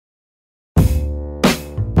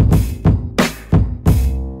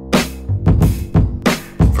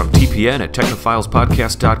VPN at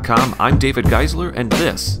technophilespodcast.com. I'm David Geisler, and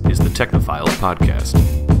this is the Technophiles Podcast.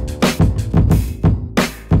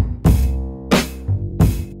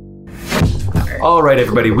 All right,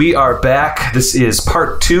 everybody, we are back. This is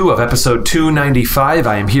part 2 of episode 295.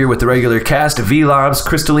 I am here with the regular cast, Vee Laabs,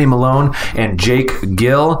 Krista-Lee Malone, and Jake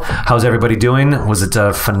Gill. How's everybody doing? Was it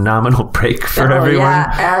a phenomenal break for everyone?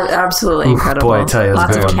 Yeah, absolutely incredible. Boy, I tell you, it was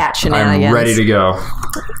lots a of good one. cat shenanigans. I'm ready to go.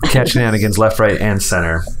 Cat shenanigans left, right, and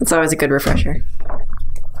center. It's always a good refresher.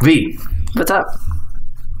 V, What's up?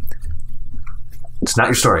 it's not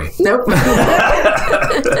your story. Nope.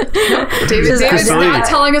 David's not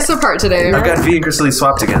telling us apart today. I've got V and Krista-Lee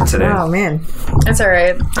swapped again today. Oh, man. It's all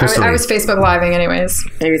right. Krista-Lee. I was Facebook Living anyways.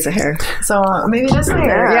 Maybe it's a hair. So maybe just my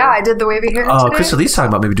hair. Yeah, I did the wavy hair Oh, today. Krista-Lee's talking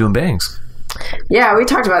about maybe doing bangs. Yeah, we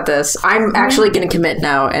talked about this. I'm actually going to commit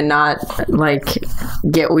now and not,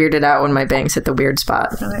 get weirded out when my bangs hit the weird spot.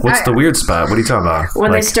 What's the weird spot? What are you talking about?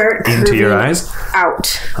 When they start into your curving eyes?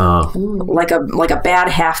 out. Oh. Like a bad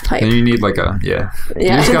half pipe. And you need yeah. Yeah, You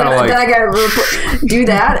just gotta then I gotta do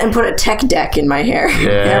that and put a tech deck in my hair. Yeah.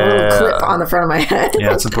 And a little clip on the front of my head.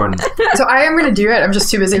 Yeah, it's important. So I am going to do it. I'm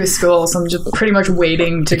just too busy with school, so I'm just pretty much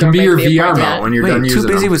waiting to It can go be make your the VR appointment. mount when you're Wait, done too using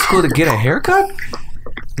busy them. with school to get a haircut?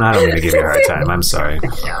 I don't mean to give you a hard time. I'm sorry.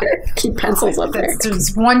 Keep pencils up there.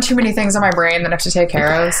 There's one too many things on my brain that I have to take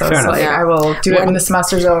care of, so Fair it's enough. like I will do it when the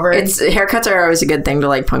semester's over. Haircuts are always a good thing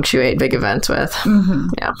to punctuate big events with. Mm-hmm.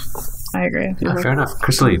 Yeah. I agree. Yeah, fair enough.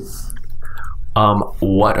 Krista-Lee,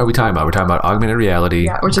 what are we talking about? We're talking about augmented reality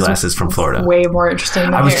which glasses is from Florida. way more interesting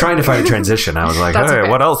than I was hair. trying to find a transition. I was like, That's hey, okay.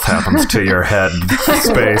 what else happens to your head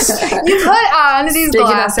space? You put on these Sticking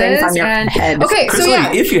up glasses things on your and head. okay, so Krista-Lee,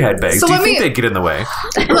 yeah. if you had bangs, So do you let think me- they'd get in the way?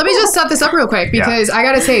 Let me just set this up real quick because I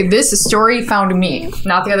gotta say this story found me,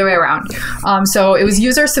 not the other way around. So it was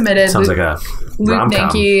user submitted. Sounds like a Luke rom-com.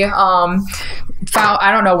 Nanke found,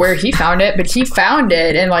 I don't know where he found it, but he found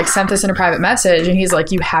it and sent this in a private message and he's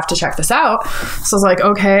like, you have to check this out. So I was like,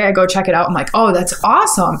 okay, I go check it out. I'm like, oh, that's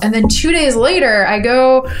awesome. And then 2 days later I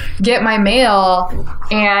go get my mail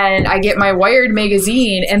and I get my Wired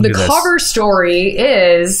magazine and the Look at this. cover story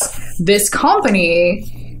is this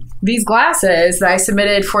company, these glasses that I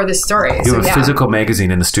submitted for this story. You have a physical magazine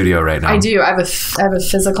in the studio right now. I do. I have a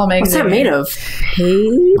physical magazine. What's that made of?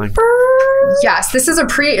 Paper? Yes, this is a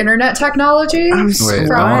pre-internet technology. Wait,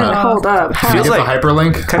 Hold up. Can you Feels get like- the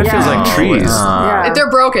hyperlink? Kind of feels like trees. Yeah. They're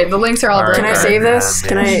broken. The links are all broken. Can I save this?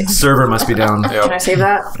 Can I Server must be down. can I save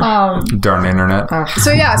that? Darn internet.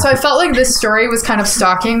 So I felt like this story was kind of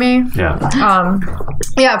stalking me. Yeah.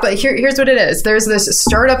 But here's what it is. There's this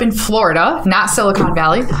startup in Florida, not Silicon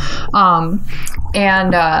Valley,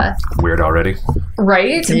 Weird already.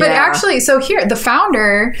 right? Yeah. But actually, so here, the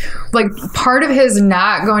founder, part of his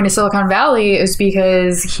not going to Silicon Valley is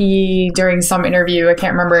because he, during some interview, I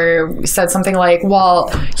can't remember, said something like, well,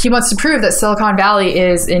 he wants to prove that Silicon Valley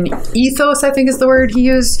is an ethos, I think is the word he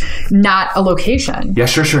used, not a location. Yeah,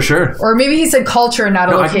 sure. Or maybe he said culture, not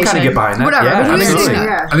a No, I location. can kinda get behind that. Whatever. Yeah, but he was absolutely. saying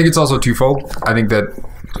that. I think it's also twofold. I think that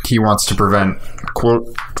he wants to prevent, quote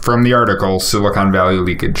from the article, Silicon Valley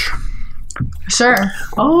leakage. Sure.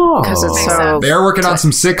 Oh. Because it's Makes so sense. They are working on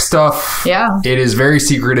some sick stuff. Yeah. It is very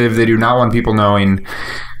secretive. They do not want people knowing.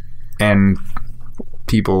 And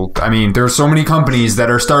people, there's so many companies that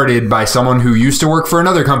are started by someone who used to work for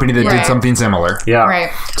another company that Right. did something similar. Yeah. Right.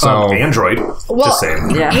 So Android. Well, just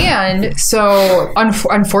saying. Yeah. And so,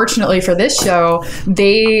 unfortunately for this show,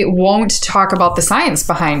 they won't talk about the science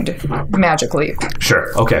behind Magic Leap. Sure.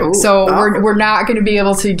 Okay. So we're not going to be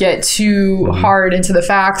able to get too hard into the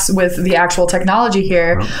facts with the actual technology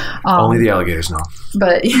here. Only the alligators know.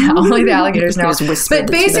 But only the alligators know. Just whispered But it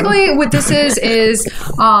to basically, what this is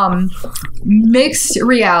mixed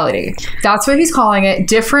reality. That's what he's calling it.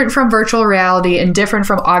 Different from virtual reality and different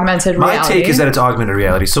from augmented My reality. take is that it's augmented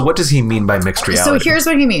reality. So what does he mean by mixed So reality? here's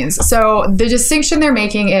what he means. So the distinction they're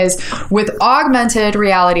making is with augmented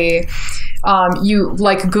reality, you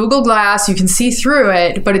like Google Glass, you can see through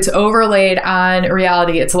it, but it's overlaid on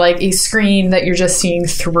reality. It's like a screen that you're just seeing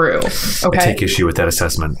through. I Okay. take issue with that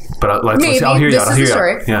assessment. But let's Maybe. I'll hear you This out. I'll is hear the you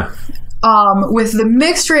story. out. Yeah. With the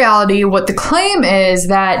mixed reality, what the claim is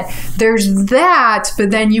that there's that,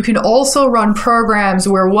 but then you can also run programs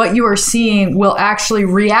where what you are seeing will actually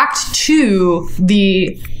react to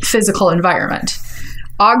the physical environment.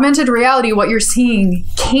 Augmented reality, what you're seeing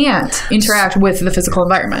can't interact with the physical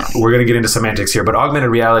environment. We're going to get into semantics here, but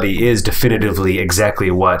augmented reality is definitively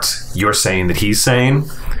exactly what you're saying that he's saying.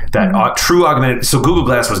 that true augmented. So Google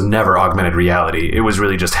Glass was never augmented reality. It was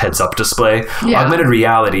really just heads-up display. Yeah. Augmented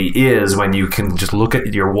reality is when you can just look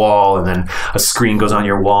at your wall and then a screen goes on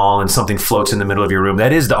your wall and something floats in the middle of your room.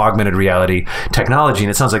 That is the augmented reality technology,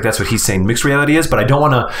 and it sounds like that's what he's saying mixed reality is. But I don't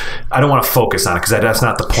want to focus on it because that's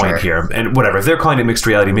not the point here. And whatever, if they're calling it mixed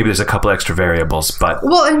reality, maybe there's a couple extra variables. But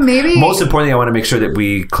and maybe most importantly, I want to make sure that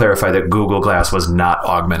we clarify that Google Glass was not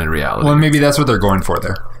augmented reality. Well, maybe that's what they're going for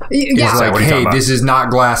there. Yeah. It's like, what are you talking hey, about? this is not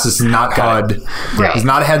glass. This is not HUD. Right. It's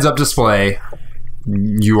not a heads-up display.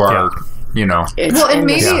 You are, It's and in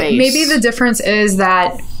the space. maybe the difference is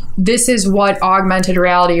that this is what augmented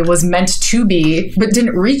reality was meant to be, but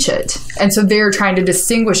didn't reach it. And so they're trying to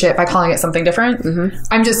distinguish it by calling it something different.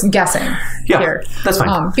 I'm just guessing here. That's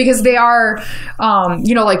fine. Because they are,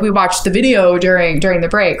 like we watched the video during the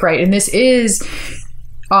break, right? And this is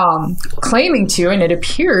claiming to, and it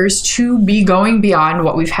appears to be going beyond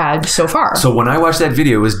what we've had so far. So when I watched that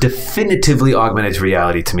video, it was definitively augmented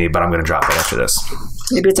reality to me, but I'm going to drop it after this.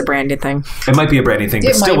 Maybe it's a branding thing. It might be a branding thing,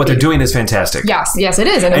 but It still might what be. they're doing is fantastic. Yes, it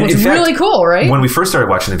is. And it And looks in fact, really cool, right? When we first started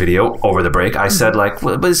watching the video over the break, I said like,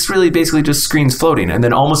 well, but it's really basically just screens floating. And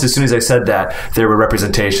then almost as soon as I said that, there were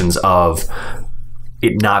representations of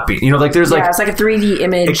it not be, there's like, it's like a 3D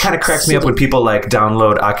image. it kind of cracks me up when people like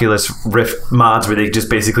download Oculus Rift mods where they just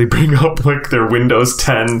basically bring up like their Windows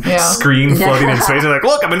 10 screen floating in space. They're like,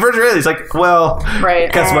 look, I'm in virtual reality. It's like, well,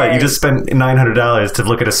 Right. guess what? You just spent $900 to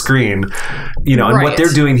look at a screen, and Right. what they're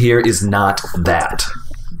doing here is not that.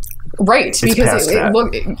 Right, because past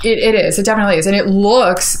it is. It definitely is. And it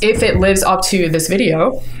looks, if it lives up to this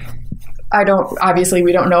video, obviously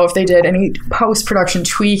we don't know if they did any post-production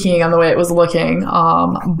tweaking on the way it was looking,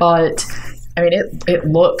 but I mean, it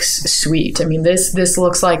looks sweet. I mean, this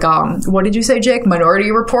looks like, what did you say, Jake?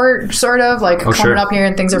 Minority Report, sort of, like coming up here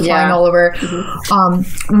and things are flying all over.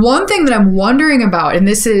 One thing that I'm wondering about, and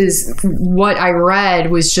this is what I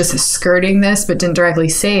read was just skirting this, but didn't directly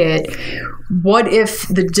say it. What if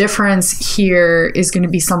the difference here is going to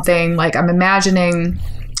be something like, I'm imagining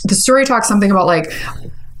the story talks something about like,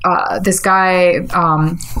 this guy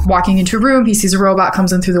walking into a room, he sees a robot,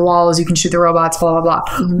 comes in through the walls, you can shoot the robots, blah, blah, blah.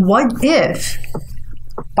 What if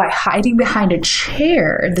by hiding behind a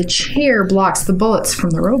chair, the chair blocks the bullets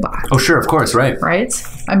from the robot? Oh, sure, of course, right. Right?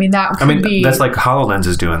 I mean, that could be... that's like HoloLens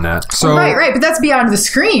is doing that. So Right, but that's beyond the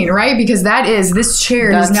screen, right? Because this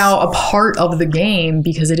chair is now a part of the game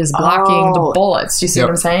because it is blocking the bullets. Do you see what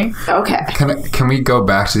I'm saying? Okay. Can we go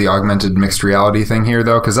back to the augmented mixed reality thing here,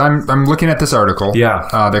 though? Because I'm looking at this article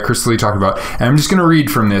that Krista-Lee talked about. And I'm just going to read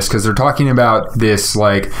from this because they're talking about this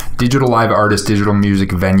like digital live artist, digital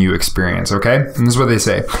music venue experience, okay? And this is what they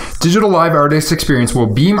say. Digital live artist experience will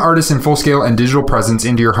beam artists in full scale and digital presence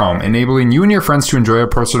into your home, enabling you and your friends to enjoy a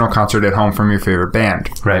personal concert at home from your favorite band.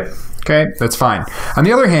 Right. Okay, that's fine. On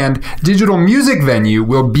the other hand, digital music venue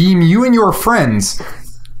will beam you and your friends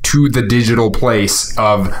to the digital place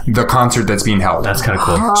of the concert that's being held. That's kind of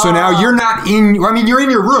cool. So now you're not you're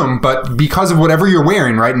in your room, but because of whatever you're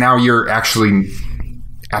wearing right now, you're actually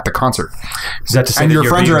at the concert. Is that to say and that your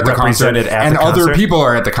you're friends being are at the concert represented at and the other concert? people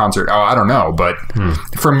are at the concert? Oh, I don't know, but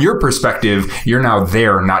from your perspective, you're now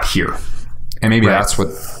there, not here. And maybe that's what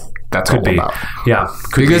that's all about. Yeah.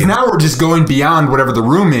 Because now we're just going beyond whatever the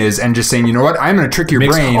room is and just saying, you know what, I'm going to trick your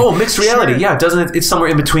brain. Oh, mixed reality. Yeah, doesn't it? It's somewhere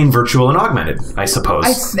in between virtual and augmented, I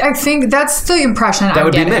suppose. I think that's the impression that I'm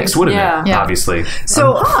would getting. be mixed, wouldn't it? Yeah. Obviously.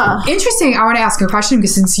 So interesting. I want to ask a question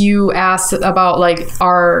because since you asked about like,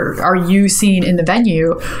 are you seen in the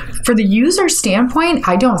venue? For the user standpoint,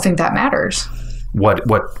 I don't think that matters. What?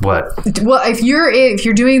 Well, if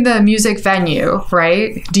you're doing the music venue,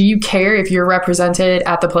 right? Do you care if you're represented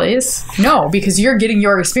at the place? No, because you're getting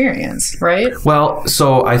your experience, right? Well,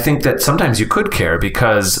 so I think that sometimes you could care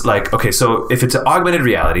because, like, okay, so if it's an augmented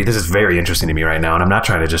reality, this is very interesting to me right now, and I'm not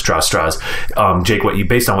trying to just draw straws. Jake,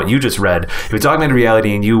 based on what you just read, if it's augmented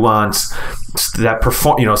reality and you want that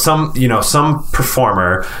some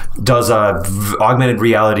performer does a augmented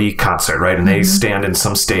reality concert, right? And they stand in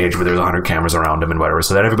some stage where there's 100 cameras around them and whatever,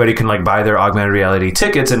 so that everybody can like buy their augmented reality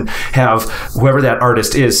tickets and have whoever that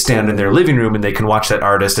artist is stand in their living room and they can watch that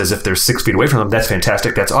artist as if they're 6 feet away from them. That's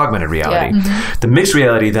fantastic. That's augmented reality. Yeah. The mixed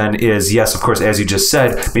reality then is, yes, of course, as you just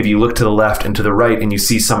said, maybe you look to the left and to the right and you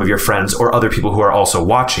see some of your friends or other people who are also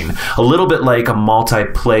watching. A little bit like a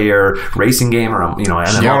multiplayer racing game or an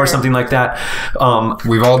MMO or something like that.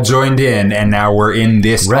 We've all joined in, and now we're in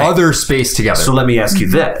this other space together. So let me ask you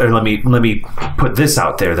that, or let me put this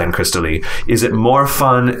out there then, Krista-Lee. Is it more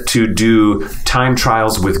fun to do time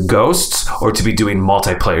trials with ghosts or to be doing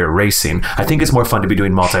multiplayer racing? I think it's more fun to be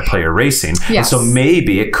doing multiplayer racing. Yes. And so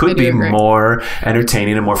maybe it could be more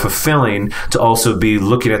entertaining and more fulfilling to also be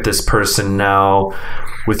looking at this person now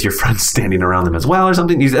with your friends standing around them as well or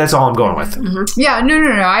something. That's all I'm going with. Mm-hmm. Yeah,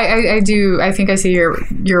 no. I do. I think I see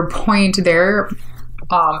your point there.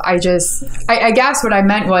 I guess what I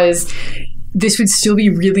meant was this would still be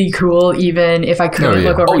really cool even if I couldn't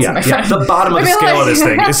look over to my friend. The bottom of the scale of this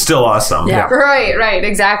thing is still awesome. Yeah. Right,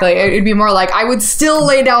 exactly. It'd be more like I would still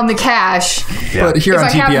lay down the cash. Yeah. But here on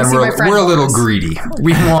TPN, we're a little greedy.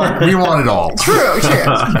 We want it all. True.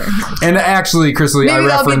 And actually, Krista-Lee, I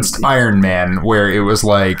referenced Iron Man, where it was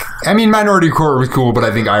like, I mean, Minority Report was cool, but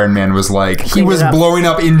I think Iron Man was like, he was blowing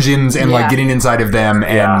up engines and like getting inside of them.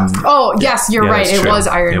 And oh, yes, you're right. It was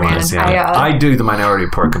Iron Man. I do the Minority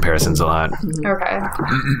Report comparisons a lot. Okay.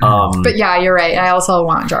 But yeah, you're right. I also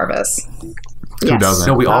want Jarvis. Who doesn't?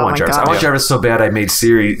 No, we all want Jarvis. I want Jarvis so bad I made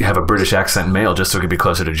Siri have a British accent in mail just so it could be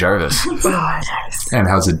closer to Jarvis. And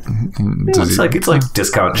how's it? It's like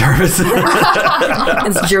discount Jarvis.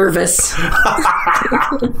 It's Jervis.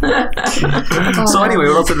 So anyway,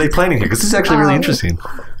 what else are they planning here? Because this is actually really interesting.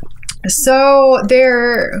 So is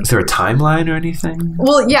there a timeline or anything?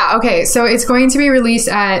 Well, yeah, okay. So it's going to be released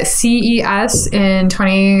at CES in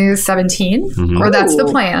 2017, or that's the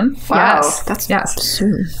plan. Wow, yes, that's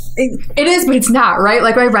soon. It is, but it's not, right?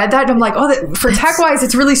 Like I read that and I'm like, for tech-wise,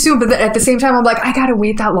 it's really soon. But at the same time, I'm like, I gotta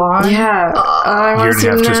wait that long. Yeah, you're gonna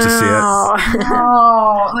have just to see it.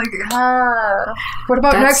 What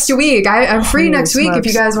about next week? I'm free next week if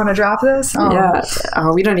you guys want to drop this. Yeah.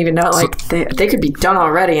 Oh, we don't even know. Like they could be done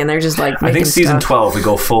already, and they're just like. I think season 12 we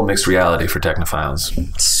go full mixed reality for Technophiles.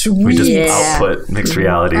 Sweet. We just output mixed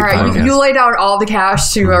reality. All right, you laid out all the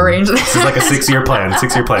cash to arrange this. This is like a 6-year plan.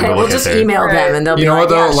 We'll just email them, and they'll be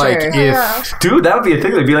like, dude, that would be a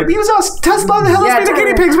thing. They'd be like, use us, Tesla, the hell is the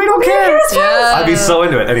guinea pigs? We don't care. Yeah. I'd be so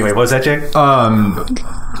into it. Anyway, what was that, Jake?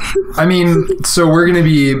 I mean, so we're going to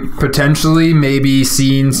be potentially maybe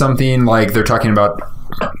seeing something like they're talking about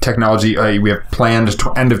technology. We have planned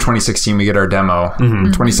end of 2016 we get our demo.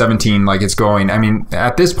 2017 like it's going. I mean,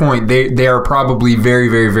 at this point they are probably very,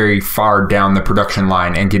 very, very far down the production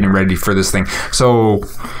line and getting ready for this thing. So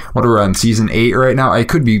what are we on, season 8 right now? It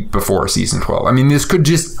could be before season 12. I mean, this could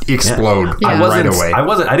just explode right away.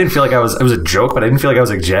 I didn't feel like it was a joke, but I didn't feel like I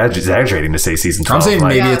was exaggerating to say season 12. I'm saying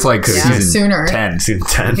maybe it's like season sooner. 10. Season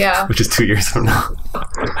 10, which is 2 years from now.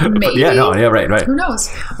 Maybe. Right. Who knows?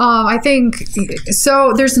 I think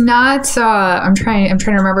so. There's not. I'm trying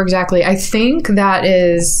to remember exactly. I think that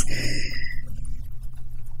is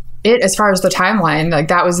it as far as the timeline. Like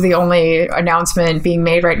that was the only announcement being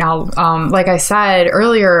made right now. Like I said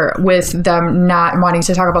earlier, with them not wanting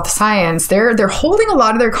to talk about the science, they're holding a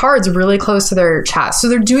lot of their cards really close to their chest. So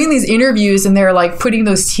they're doing these interviews and they're like putting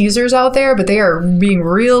those teasers out there, but they are being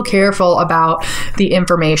real careful about the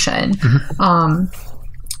information. Well,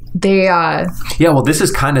 this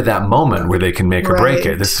is kind of that moment where they can make or break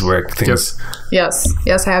it. This is where things. Yes,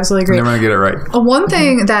 I absolutely agree. They're going to get it right. One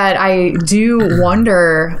thing that I do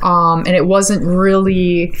wonder, and it wasn't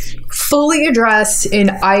really fully addressed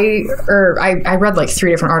I read like 3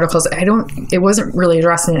 different articles. It wasn't really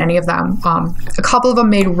addressed in any of them. A couple of them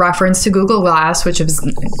made reference to Google Glass, which is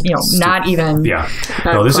not even. Yeah.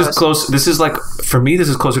 No, this is close. This is like, for me, this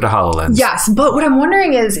is closer to HoloLens. Yes, but what I'm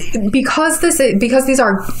wondering is because these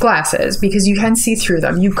are glasses, because you can see through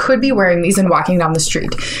them, you could be wearing these and walking down the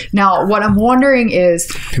street. Now, what I'm wondering is,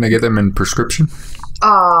 can I get them in prescription?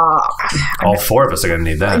 All 4 of us are going to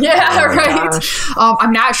need that. Yeah, right.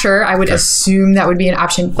 I'm not sure. I would assume that would be an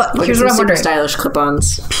option. But here's what I'm wondering. Stylish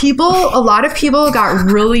clip-ons. A lot of people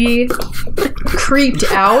got really creeped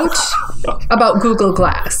out about Google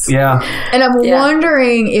Glass. Yeah. And I'm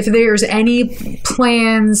wondering if there's any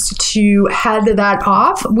plans to head that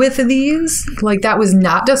off with these. Like, that was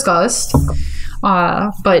not discussed.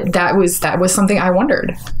 But that was something I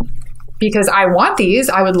wondered. Because I want these.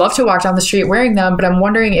 I would love to walk down the street wearing them, but I'm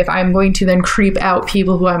wondering if I'm going to then creep out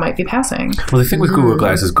people who I might be passing. Well, the thing with Google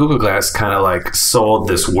Glass is Google Glass kind of like sold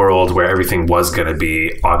this world where everything was going to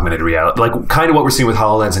be augmented reality. Like kind of what we're seeing with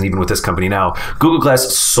HoloLens and even with this company now. Google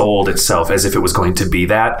Glass sold itself as if it was going to be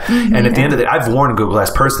that. And at the end of the day, I've worn Google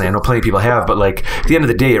Glass personally. I know plenty of people have, but like at the end of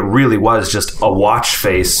the day, it really was just a watch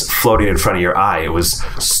face floating in front of your eye. It was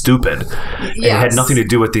stupid. Yes. It had nothing to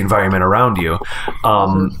do with the environment around you.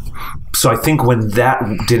 So I think when that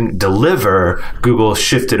didn't deliver, Google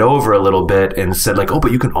shifted over a little bit and said like, oh,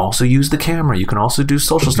 but you can also use the camera. You can also do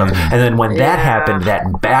social stuff. And then when that happened, that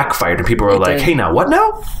backfired and people were like, hey, now what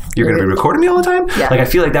now? You're going to be recording me all the time? Yeah. Like, I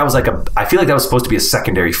feel like that was supposed to be a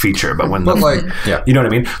secondary feature, but when, you know what I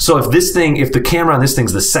mean? So if the camera on this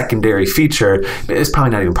thing's the secondary feature, it's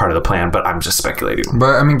probably not even part of the plan, but I'm just speculating.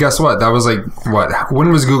 But I mean, guess what? That was like,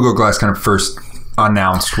 when was Google Glass kind of first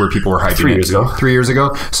announced where people were hyping 3 years ago. 3 years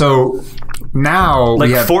ago. So now like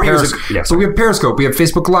we have 4 years ago. Yeah, so we have Periscope, we have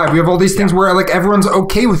Facebook Live, we have all these things where like everyone's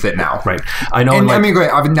okay with it now. Right. I know. And like,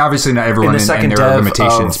 I mean, obviously not everyone, and there are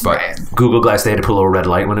limitations, but Google Glass, they had to put a little red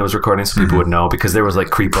light when it was recording so people would know, because there was like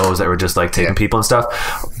creepos that were just like taking people and stuff.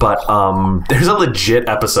 But there's a legit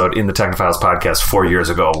episode in the Technophiles podcast 4 years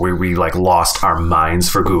ago where we like lost our minds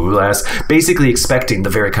for Google Glass, basically expecting the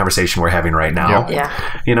very conversation we're having right now.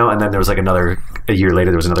 Yeah. You know, and then there was like a year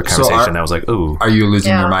later, there was another conversation that was like, ooh. Are you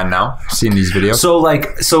losing your mind now, seeing these videos?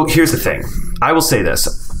 So here's the thing. I will say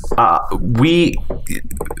this. We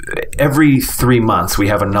every 3 months we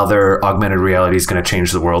have another augmented reality is going to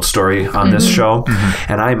change the world story on this show,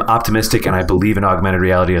 and I'm optimistic and I believe in augmented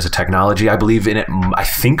reality as a technology. I believe in it, I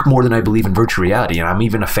think, more than I believe in virtual reality, and I'm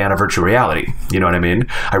even a fan of virtual reality. You know what I mean?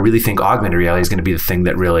 I really think augmented reality is going to be the thing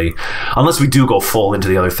that really, unless we do go full into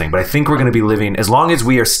the other thing, but I think we're going to be living, as long as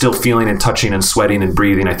we are still feeling and touching and sweating and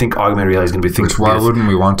breathing, I think augmented reality is going to be the thing. Which, why wouldn't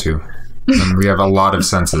we want to? And we have a lot of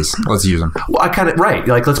senses. Let's use them. Well, I kind of, right.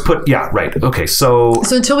 Like, let's put, right. Okay, so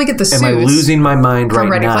until we get the suits. Am I losing my mind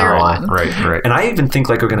right now? Right. And I even think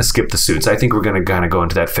like we're going to skip the suits. I think we're going to kind of go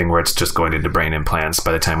into that thing where it's just going into brain implants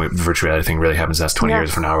by the time the virtual reality thing really happens. That's 20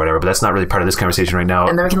 years from now or whatever. But that's not really part of this conversation right now.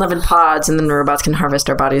 And then we can live in pods, and then the robots can harvest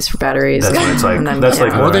our bodies for batteries. That's what it's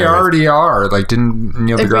like. Well, they already are. Like, didn't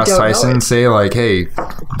Neil deGrasse Tyson say like, hey,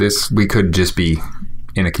 we could just be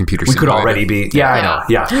in a computer simulator. We could already be. Yeah, I know.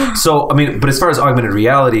 Yeah. So, I mean, but as far as augmented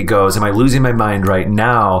reality goes, am I losing my mind right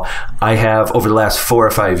now? I have, over the last 4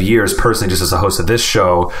 or 5 years, personally, just as a host of this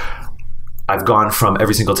show, I've gone from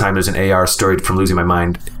every single time there's an AR story from losing my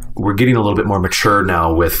mind. We're getting a little bit more mature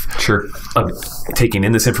now with taking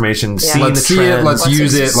in this information, seeing the trends, let's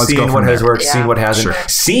use it, let's seeing go what has worked, seeing what hasn't,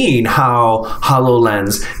 seeing how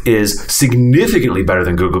HoloLens is significantly better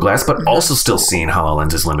than Google Glass, but also still seeing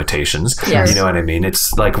HoloLens's limitations. Yes. You know what I mean?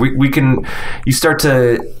 It's like when you start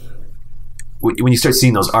seeing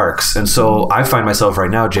those arcs. And so I find myself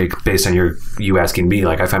right now, Jake, based on you asking me,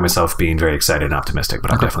 like I find myself being very excited and optimistic,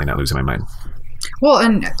 but I'm definitely not losing my mind. Well,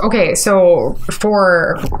 and okay, so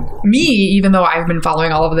for me, even though I've been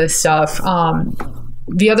following all of this stuff,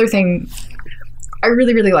 the other thing, I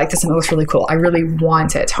really, really like this and it looks really cool. I really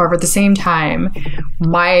want it. However, at the same time,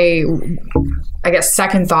 my, I guess,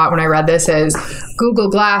 second thought when I read this is Google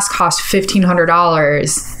Glass cost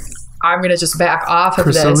 $1,500. I'm going to just back off of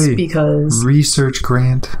this because... Research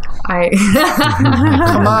grant.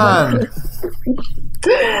 Come on.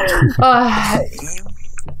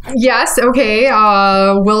 Yes, okay.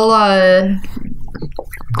 We'll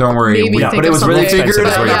don't worry. But it was really expensive.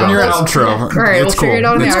 In your outro. All right, we'll figure it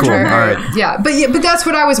out in the outro. Cool. All right. Yeah, but that's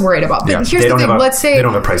what I was worried about. But here's the thing. Let's say they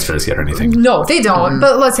don't have a price for this yet or anything. No, they don't.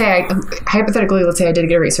 But let's say hypothetically, I did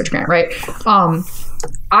get a research grant, right?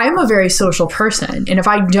 I'm a very social person, and if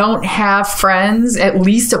I don't have friends, at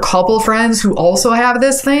least a couple friends who also have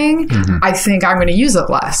this thing, I think I'm going to use it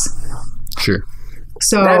less. Sure.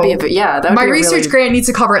 So that would be my research grant needs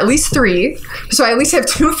to cover at least 3, so I at least have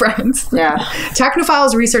 2 friends. Yeah.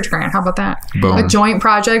 Technophiles research grant. How about that? Boom. A joint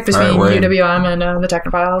project between UWM and the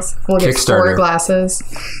Technophiles. We'll get 4 glasses.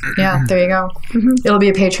 Yeah, there you go. It'll be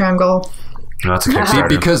a Patreon goal. No, that's a Kickstarter.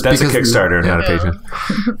 Because that's a Kickstarter, not a Patreon.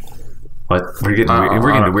 What? We're getting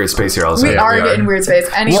into weird space here all of a sudden. We are getting weird space.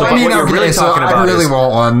 Anyway, so what you're really talking about I really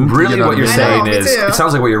want one. Really what you're saying is, it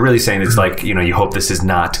sounds like what you're really saying is like, you hope this is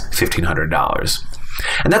not $1,500.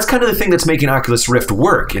 And that's kind of the thing that's making Oculus Rift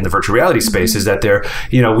work in the virtual reality space is that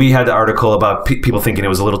we had the article about people thinking it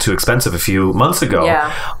was a little too expensive a few months ago.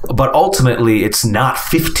 Yeah. But ultimately, it's not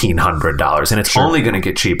 $1,500 and it's only going to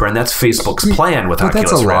get cheaper. And that's Facebook's plan with Oculus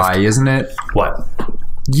Rift. That's a lie, isn't it? What?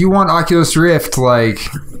 You want Oculus Rift, like...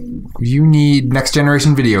 You need next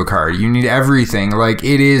generation video card. You need everything. Like,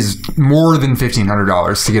 it is more than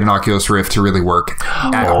 $1,500 to get an Oculus Rift to really work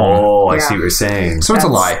at home. Oh, I see what you're saying. So it's a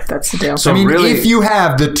lie. That's the deal. So really, if you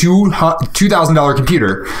have the $2,000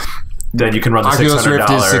 computer, then you can run the Oculus Rift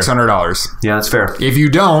is $600. Yeah, that's fair. If you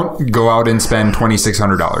don't, go out and spend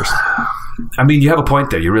 $2,600. I mean, you have a point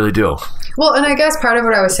there. You really do. Well, and I guess part of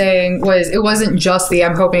what I was saying was it wasn't just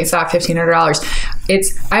I'm hoping it's not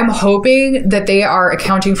 $1,500. I'm hoping that they are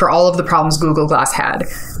accounting for all of the problems Google Glass had.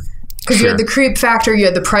 Because you had the creep factor, you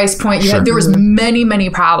had the price point, there was many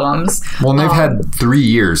problems. Well, and they've had 3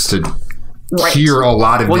 years to hear a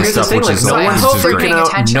lot of this stuff, which is no one's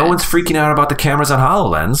freaking out about the cameras on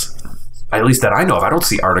HoloLens. At least that I know of. I don't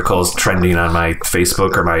see articles trending on my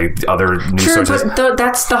Facebook or my other news sources. But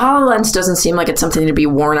the HoloLens doesn't seem like it's something to be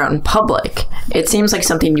worn out in public. It seems like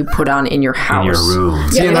something you put on in your house. In your room.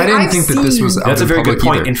 Yeah, and I didn't think that this was That's a very good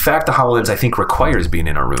point. Either. In fact, the HoloLens, I think, requires being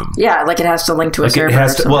in a room. Yeah, like it has to link to a server.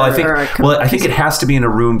 I think it has to be in a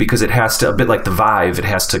room because it has to, a bit like the Vive, it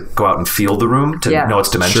has to go out and feel the room to know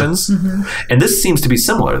its dimensions. Sure. Mm-hmm. And this seems to be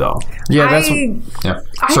similar, though. Yeah, I'm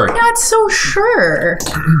not so sure.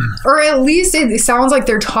 Or at least it sounds like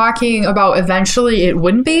they're talking about eventually it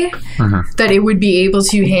wouldn't be, that it would be able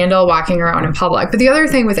to handle walking around in public. But the other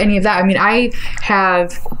thing with any of that, I mean, I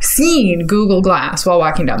have seen Google Glass while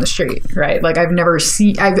walking down the street, right? Like I've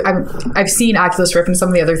seen Oculus Rift and some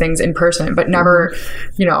of the other things in person, but never,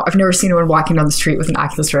 I've never seen anyone walking down the street with an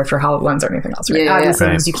Oculus Rift or HoloLens or anything else, right? Obviously,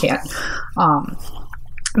 because you can't.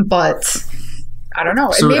 But I don't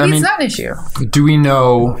know. So, maybe it's not an issue. Do we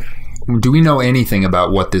know anything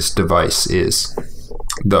about what this device is,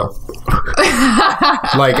 though?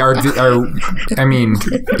 Like,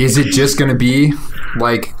 is it just going to be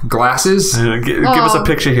like glasses? Give us a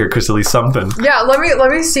picture here, Krista-Lee, something. Yeah, let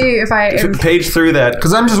me see if I page through that.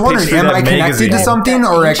 Because I'm just wondering, am I connected to something,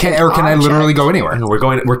 or can I literally go anywhere?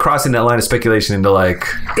 We're crossing that line of speculation into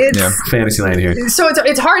fantasy land here. So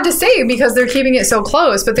it's hard to say because they're keeping it so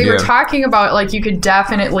close. But they were talking about like you could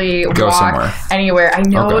definitely go walk somewhere. Anywhere. I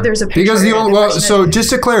know there's a picture. Because so just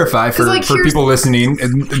to clarify for people listening,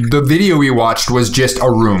 the video we watched was just a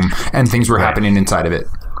room and things were happening inside of it.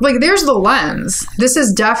 Like, there's the lens. This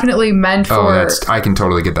is definitely meant for... Oh, I can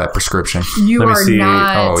totally get that prescription. You are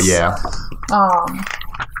not... Oh, yeah.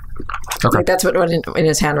 Okay. Like that's what in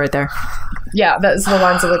his hand right there. Yeah, that's the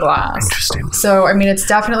lens of the glass. Interesting. So, I mean, it's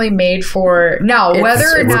definitely made for... Now,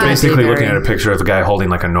 whether or not... We're basically looking at a picture of a guy holding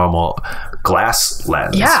like a normal glass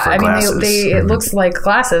lens. Yeah, I mean, it looks like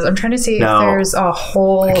glasses. I'm trying to see if there's a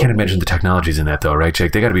whole... I can't imagine the technology's in that, though, right,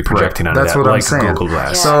 Jake? They got to be projecting on that's that what like I'm saying. Google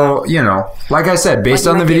Glass. Yeah. So, like I said, based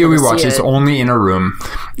on the video we watched, it's only in a room.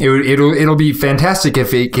 It'll be fantastic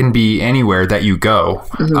if it can be anywhere that you go.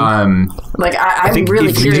 Mm-hmm. I'm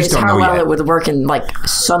really curious how well it would work in like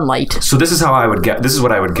sunlight. So this is how I would guess. This is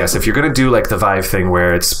what I would guess. If you're going to do like the Vive thing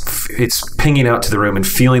where it's pinging out to the room and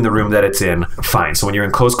feeling the room that it's in, fine. So when you're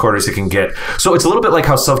in close quarters, it can get... So it's a little bit like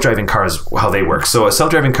how self-driving cars, how they work. So a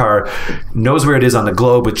self-driving car knows where it is on the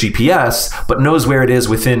globe with GPS, but knows where it is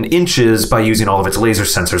within inches by using all of its laser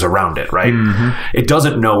sensors around it, right? Mm-hmm. It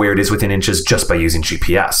doesn't know where it is within inches just by using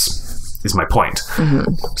GPS. Is my point.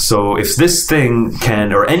 Mm-hmm. So if this thing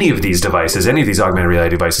can, or any of these devices, any of these augmented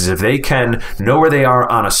reality devices, if they can know where they are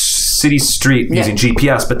on a city street using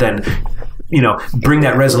GPS, but then bring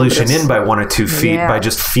that resolution in by 1 or 2 feet by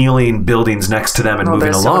just feeling buildings next to them and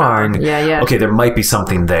moving along. Okay, there might be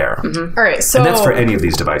something there. Mm-hmm. All right, so and that's for any of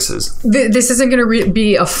these devices. This isn't going to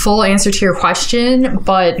be a full answer to your question,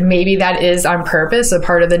 but maybe that is on purpose, a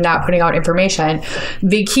part of the not putting out information.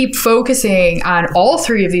 They keep focusing on all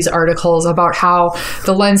 3 of these articles about how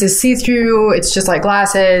the lens is see-through. It's just like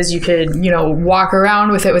glasses. You could, walk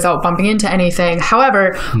around with it without bumping into anything.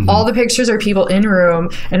 However, all the pictures are people in room,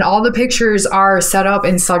 and all the pictures are set up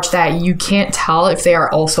in such that you can't tell if they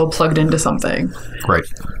are also plugged into something. Right.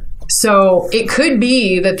 So it could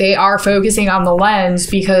be that they are focusing on the lens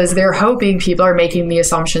because they're hoping people are making the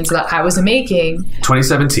assumptions that I was making.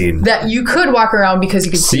 2017. That you could walk around because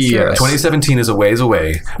you could see through it. 2017 is a ways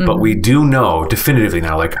away, but we do know definitively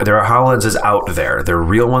now, like there are HoloLenses out there. There are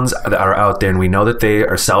real ones that are out there, and we know that they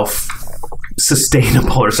are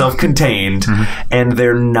self-sustainable or self-contained, and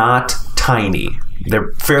they're not tiny.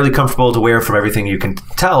 They're fairly comfortable to wear from everything you can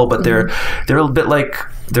tell, but they're a bit like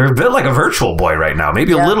a Virtual Boy right now,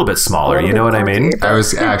 maybe a little bit smaller. You know what I mean? I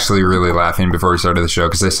was actually really laughing before we started the show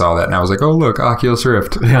because I saw that and I was like, "Oh, look, Oculus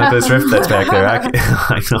Rift." Yeah, this Rift that's back there.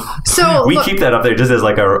 I know. So we keep that up there just as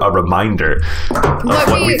like a reminder of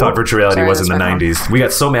what we thought virtual reality was in the 90s. We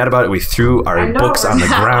got so mad about it, we threw our books on the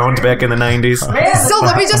ground back in the 90s. So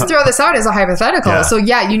let me just throw this out as a hypothetical. Yeah. So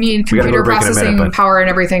you need computer processing power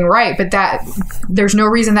and everything, right? But there's no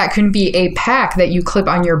reason that couldn't be a pack that you clip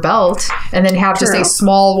on your belt and then have just a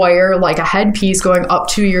small small wire, like a headpiece going up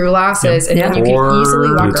to your glasses, and then you can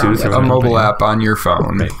easily walk around with a mobile app on your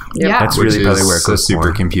phone. Yeah, that's really probably where it goes. A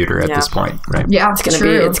supercomputer at this point, right? Yeah,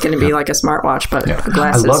 it's gonna be like a smartwatch, but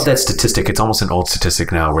glasses. I love that statistic. It's almost an old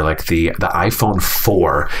statistic now, where like the iPhone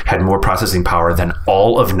 4 had more processing power than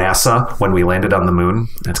all of NASA when we landed on the moon.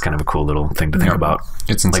 That's kind of a cool little thing to think about.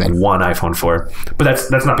 It's insane. Like one iPhone 4, but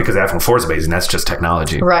that's not because the iPhone 4 is amazing. That's just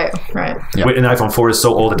technology. Right. Yep. An iPhone 4 is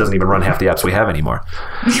so old it doesn't even run half the apps we have anymore.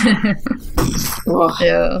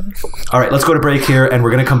 Yeah. All right, let's go to break here, and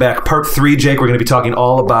we're going to come back. Part 3, Jake, we're going to be talking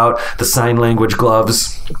all about the sign language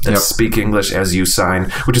gloves that speak English as you sign,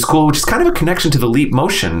 which is cool, which is kind of a connection to the Leap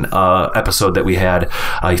Motion episode that we had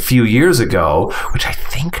a few years ago, which I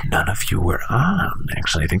think none of you were on,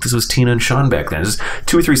 actually. I think this was Tina and Sean back then. This is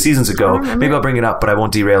 2 or 3 seasons ago. Maybe I'll bring it up, but I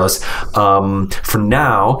won't derail us. For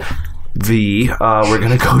now, we're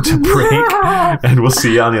going to go to break, and we'll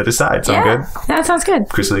see you on the other side. Sound good? That sounds good.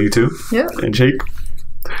 Krista, you too? Yeah. And Jake?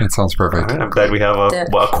 That sounds perfect. All right, I'm glad we have a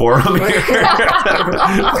quorum here.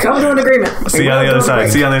 Come to an agreement. See you on the other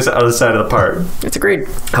side. See you on the other side of the part. It's agreed.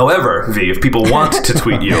 However, Vee, if people want to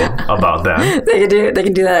tweet you about that, they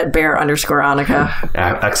can do that at bear_Annika.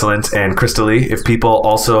 Excellent. And Krista-Lee, if people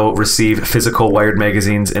also receive physical Wired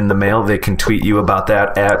magazines in the mail, they can tweet you about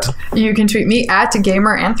that at... You can tweet me at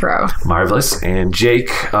GamerAnthro. Marvelous. And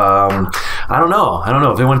Jake, I don't know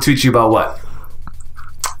if they want to tweet you about what?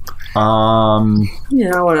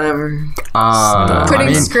 Whatever.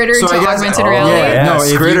 Putting Skritter into augmented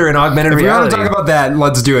reality. Skritter and augmented reality. If we want to talk about that,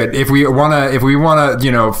 let's do it. If we want to,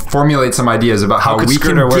 formulate some ideas about how we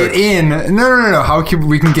can get in. No. How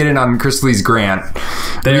we can get in on Krista-Lee's grant,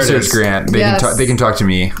 research grant? They can talk to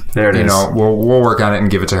me. There it is. We'll work on it and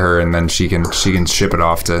give it to her, and then she can ship it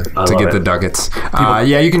off to get the ducats.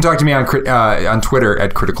 You can talk to me on Twitter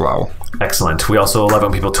at Critical Owl. Excellent. We also love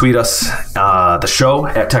when people tweet us, the show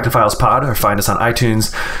at Technophiles Pod, or find us on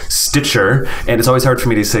iTunes, Stitcher, and it's always hard for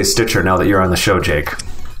me to say Stitcher now that you're on the show, Jake,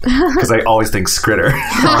 because I always think Skritter.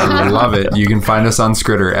 I love it. You can find us on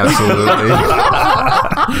Skritter, absolutely.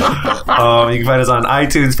 You can find us on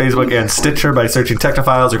iTunes, Facebook, and Stitcher by searching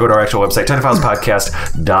Technophiles, or go to our actual website,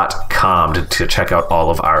 technophilespodcast.com, to check out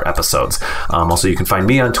all of our episodes. Also, you can find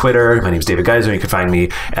me on Twitter. My name is David Geisler. You can find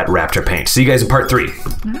me at Raptor Paint. See you guys in part 3.